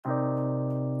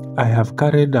I have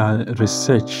carried a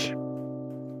research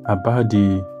about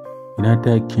the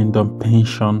United Kingdom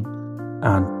Pension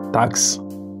and Tax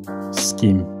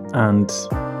Scheme, and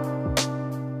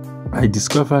I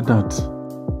discovered that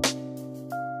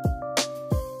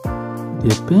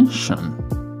the pension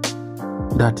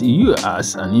that you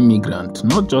as an immigrant,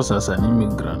 not just as an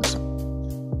immigrant,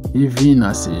 even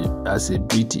as a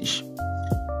British,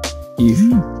 if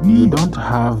you don't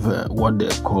have what they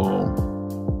call,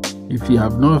 if you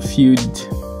have not filled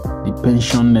the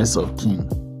pensioners of kin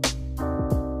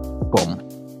form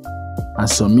and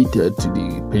submitted to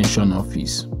the pension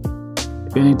office,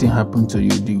 if anything happened to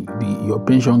you, your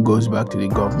pension goes back to the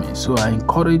government. So I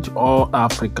encourage all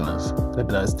Africans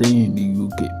that are staying in the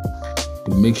UK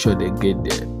to make sure they get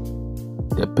the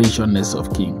pensioners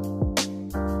of kin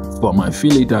form and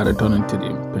fill it and return it to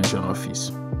the pension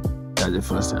office. That's the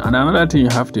first thing. And another thing you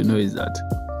have to know is that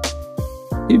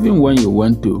even when you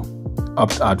want to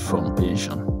opt out from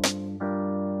pension,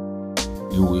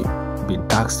 you will be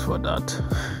taxed for that.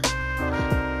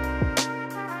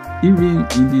 Even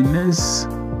in the next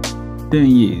 10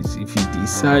 years, if you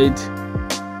decide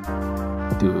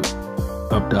to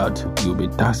opt out, you'll be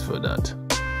taxed for that.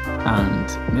 And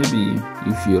maybe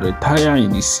if you retire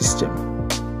in the system,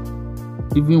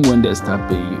 even when they start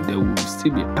paying you, they will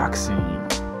still be taxing you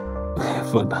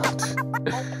for that.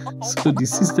 So the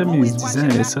system is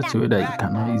designed in such a way that you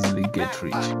cannot easily get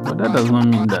rich. But that does not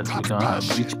mean that we don't have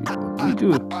rich people. We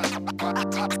do.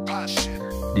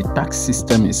 The tax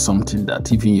system is something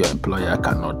that even your employer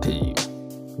cannot tell you.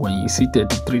 When you see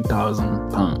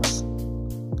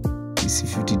 £33,000, you see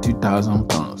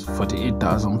 £52,000,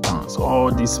 £48,000,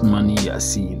 all this money you are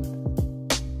seeing,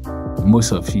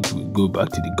 most of it will go back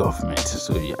to the government.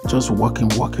 So you're just working,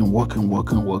 but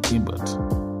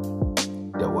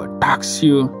they will tax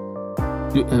you,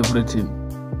 do everything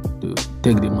to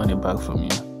take the money back from you.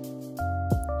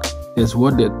 There's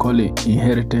what they call an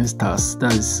inheritance tax.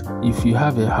 That's if you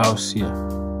have a house here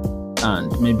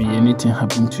and maybe anything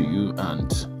happened to you,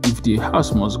 and if the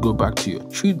house must go back to your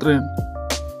children,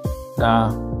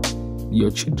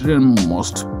 your children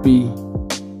must pay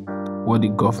what the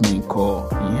government call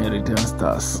inheritance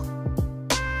tax.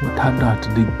 Without that,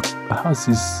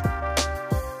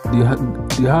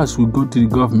 the house will go to the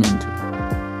government.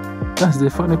 That's the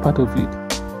funny part of it.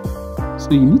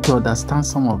 So you need to understand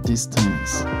some of these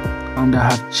things. And I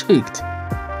have checked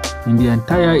in the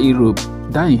entire Europe,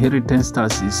 that inheritance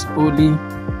tax is only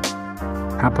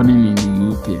happening in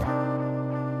the UK.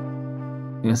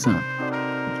 Yes, sir.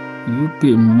 UK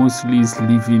mostly is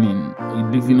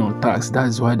living on tax. That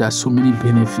is why there's so many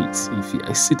benefits. If you're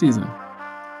a citizen,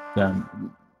 then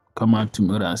come out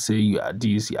tomorrow and say you are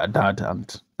this, you are that,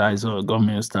 and that is all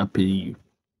government will start paying you.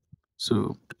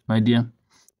 So, my dear,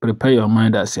 prepare your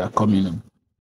mind as you are coming in.